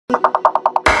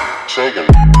Hi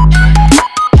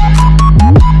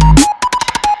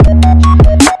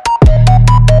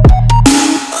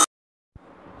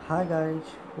guys,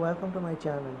 welcome to my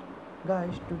channel.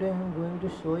 Guys, today I am going to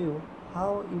show you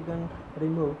how you can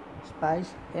remove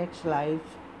Spice xlife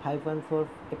 -4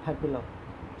 FRP lock.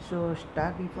 So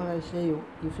start before I say you,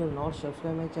 if you not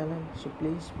subscribe my channel, so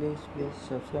please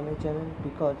subscribe my channel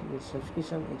because your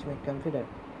subscription is my confidence.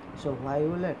 So why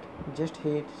you let? Just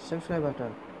hit subscribe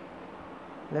button.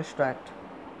 Let's start.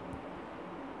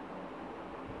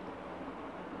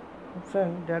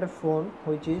 Friend, that a phone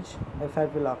which is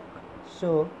FRP lock.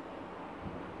 So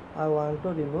I want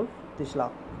to remove this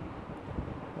lock.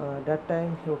 That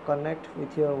time you connect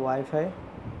with your Wi-Fi.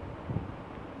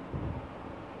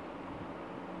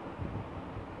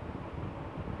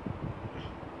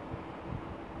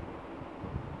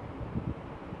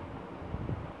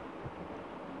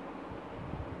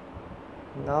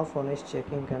 Now phone is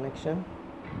checking connection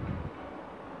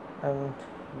and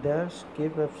their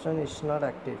skip option is not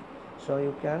active, so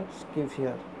you can skip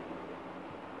here.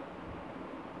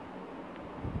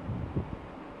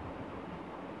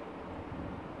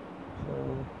 So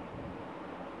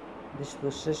this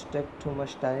process take too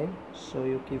much time, so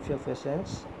you keep your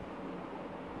patience.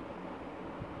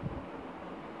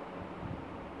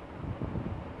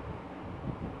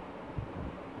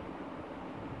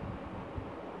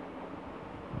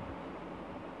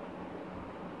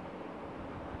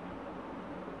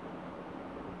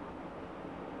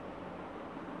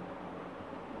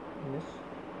 Yes.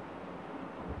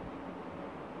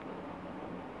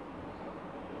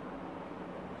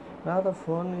 Now the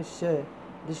phone is say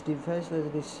this device was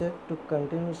reset to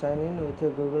continue sign in with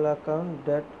your Google account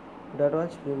that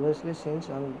was previously synced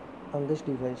on this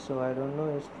device. So I don't know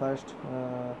its first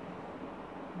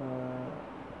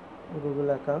Google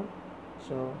account.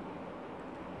 So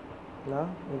now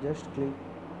you just click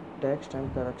text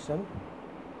and correction.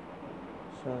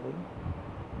 Sorry.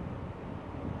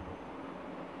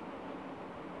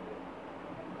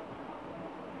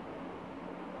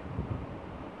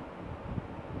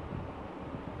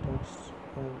 Text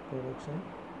and correction.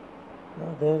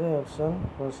 Now there is option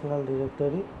personal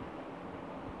directory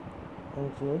and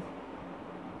choose,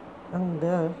 and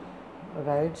there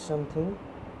write something.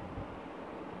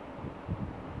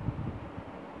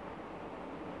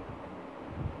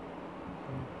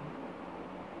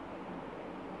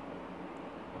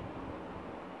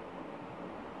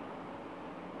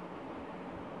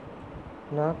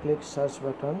 Now click search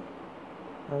button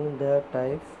and there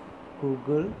type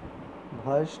Google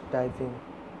voice typing.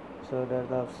 So that's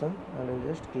the option and you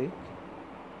just click,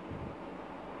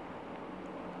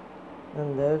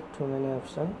 and there are too many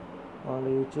options and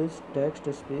you choose text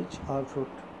to speech output.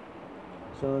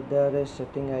 So there is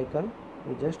setting icon,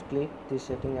 you just click this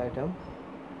setting item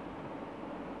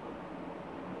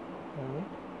and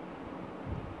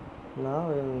now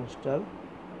you install.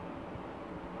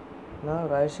 Now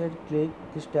right side click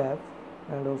this tab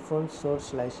and open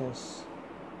source license,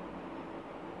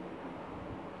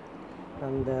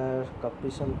 and there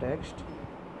copy some text.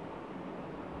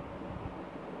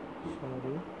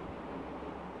 Sorry.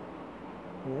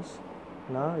 Yes.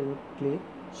 Now you click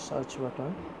search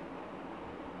button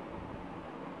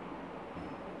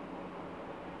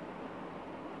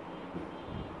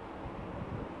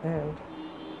and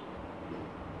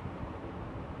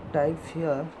type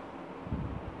here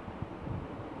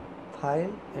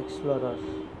File Explorer.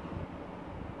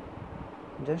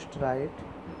 Just write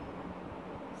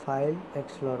File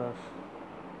Explorer.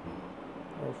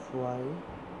 FYLE.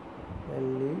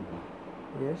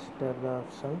 Yes, that's the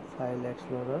option File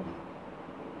Explorer.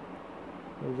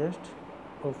 You just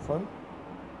open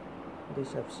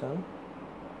this option.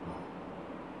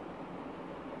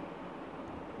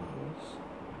 Yes.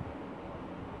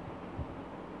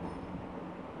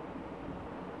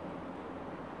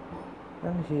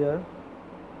 And here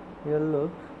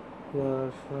look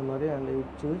your memory and you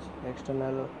choose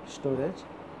external storage,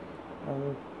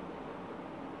 and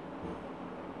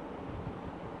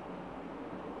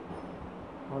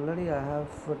already I have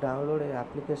downloaded an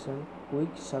application quick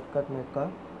shortcut maker,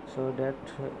 so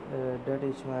that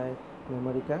is my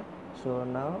memory card. So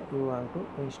now you want to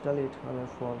install it on your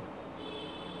phone.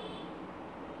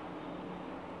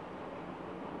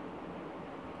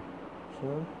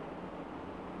 So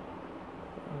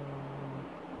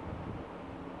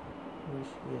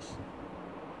yes,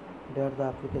 there the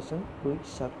application quick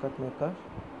shortcut maker.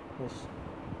 Yes,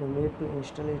 you need to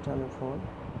install it on your phone.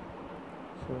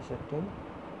 So setting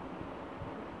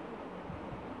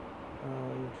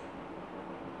and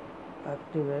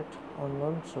activate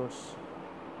unknown source.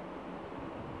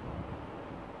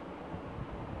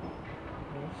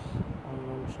 Yes.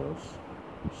 unknown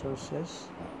sources.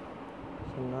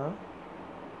 So now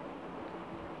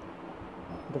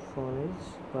the phone is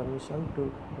permission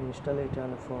to install it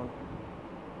on a phone.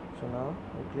 So now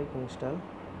I click install.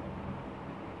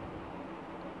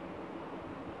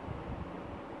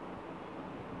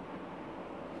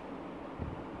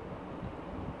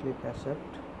 Click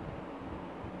accept.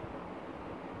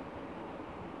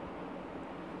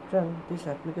 Friend, this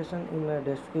application in my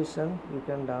description, you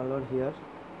can download here.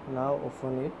 Now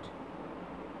open it.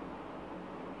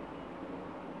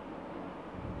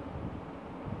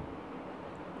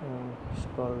 And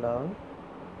scroll down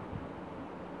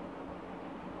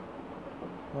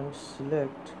and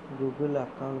select Google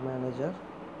Account Manager.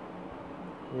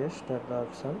 Yes, that's the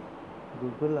option,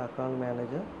 Google Account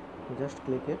Manager. Just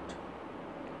click it.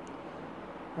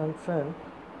 And friend,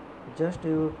 just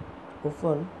you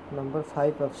open number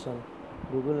 5 option,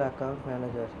 Google Account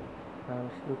Manager, and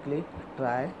you click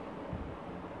try,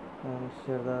 and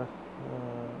here the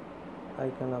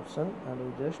icon option, and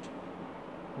you just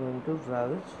going to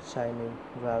browser sign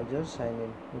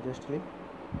in. You just click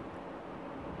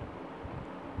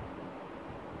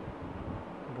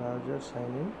browser sign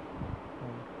in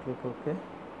and click OK.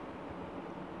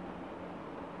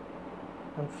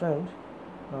 And friend,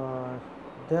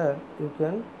 there you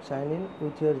can sign in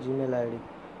with your Gmail ID.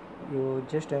 You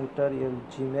just enter your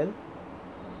Gmail.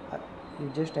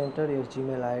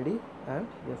 ID and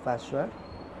your password.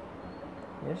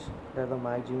 Yes, that's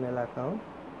my Gmail account.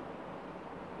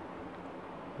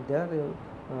 There you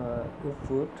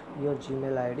put your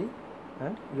Gmail ID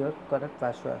and your correct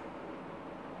password.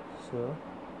 So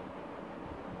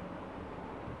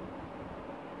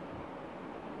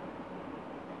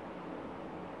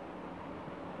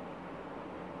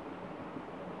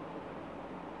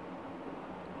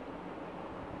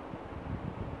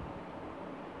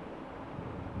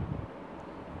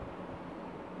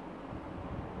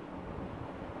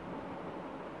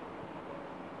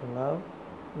now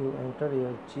you enter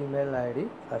your Gmail ID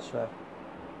password.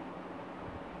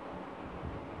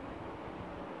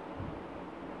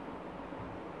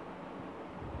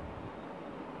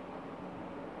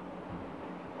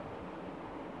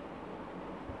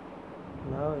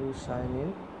 Now you sign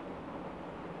in.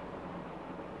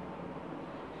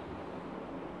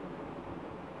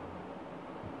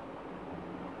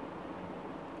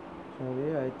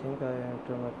 Sorry, I think I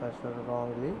entered my password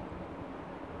wrongly.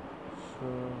 So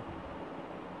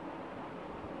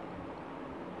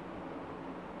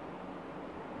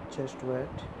just wait,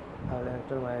 I'll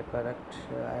enter my correct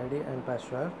ID and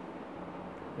password.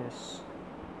 Yes.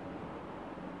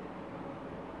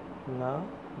 Now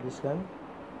this can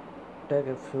take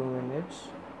a few minutes.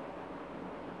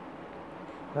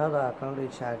 Now the account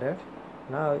is added.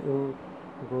 Now you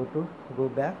go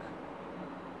back.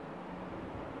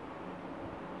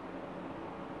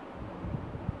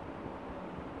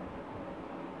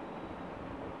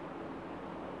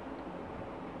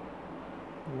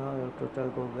 Now you total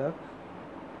go back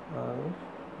and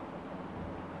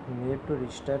need to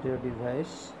restart your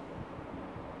device.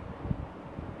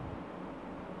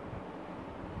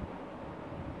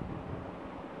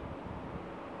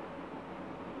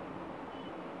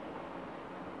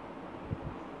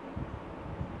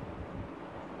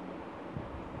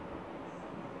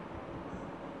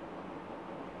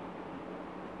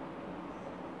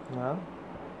 Now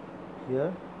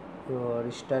here you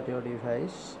restart your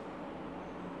device.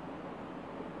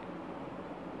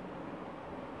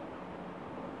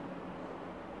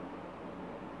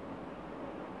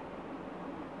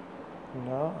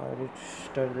 Now I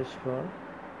restart this phone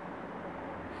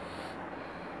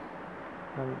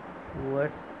and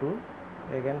wait to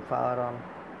again power on.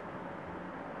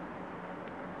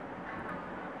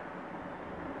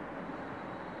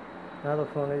 Now the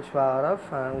phone is power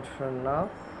off, and now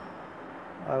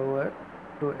I wait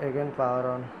to again power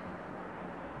on.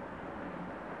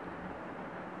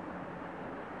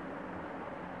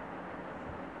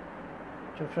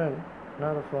 So friend,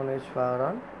 now the phone is power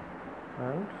on,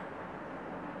 and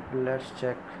let's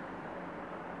check.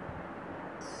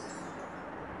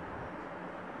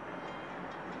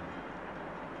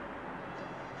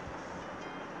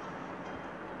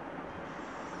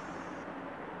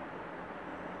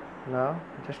 Now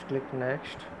just click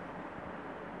next,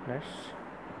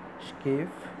 skip,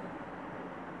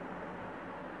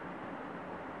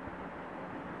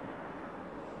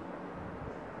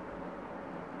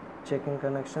 checking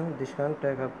connection. This can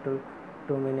take up to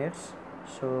 2 minutes,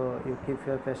 so you keep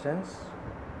your patience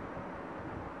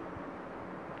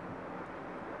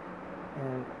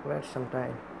and wait some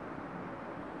time.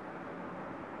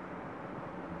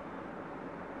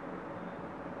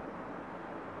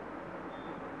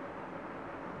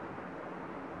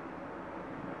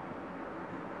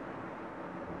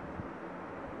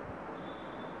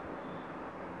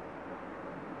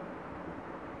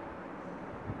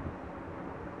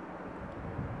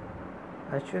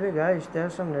 Actually guys,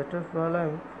 there's some network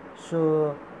problem,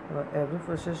 so every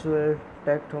process will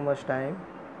take too much time,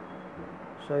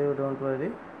 so you don't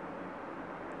worry.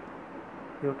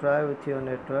 You try with your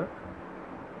network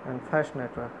and fast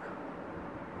network.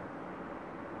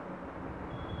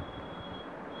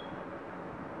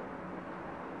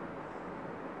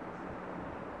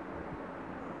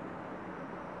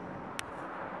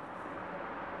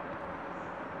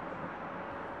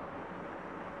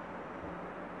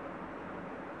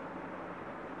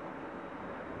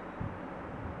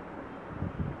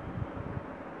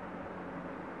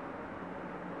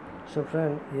 So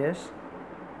friend, yes,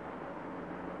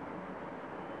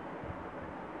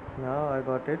 now I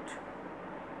got it.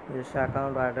 This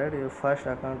account added, your first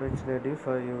account is ready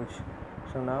for use.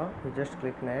 So now you just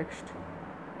click next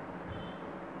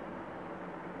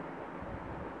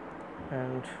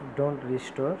and don't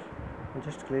restore.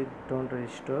 Just click don't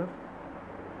restore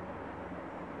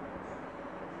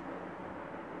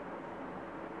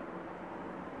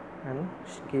and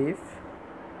skip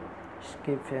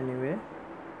anyway.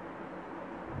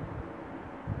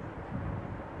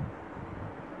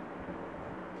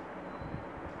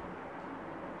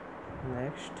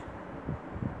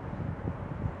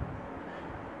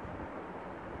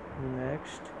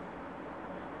 Next,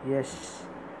 yes,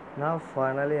 now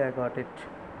finally I got it.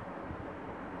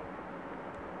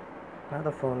 Now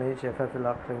the phone is FRP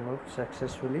lock removed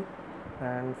successfully.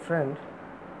 And friend,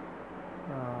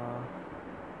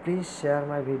 please share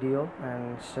my video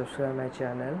and subscribe my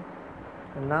channel.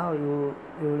 And now you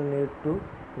will need to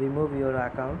remove your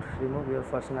account, remove your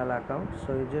personal account.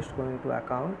 So you're just going to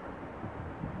account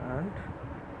and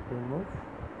remove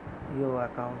your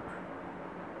account.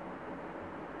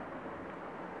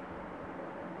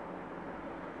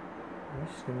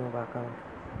 Yes, remove account.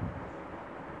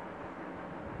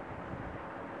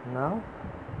 Now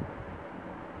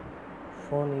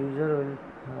phone user will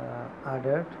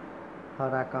added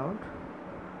her account.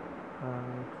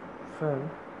 And friend,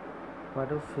 what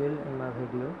you feel in my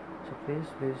video, so please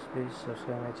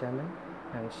subscribe my channel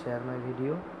and share my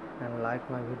video and like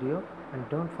my video, and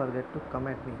don't forget to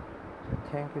comment me. So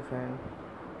thank you friend.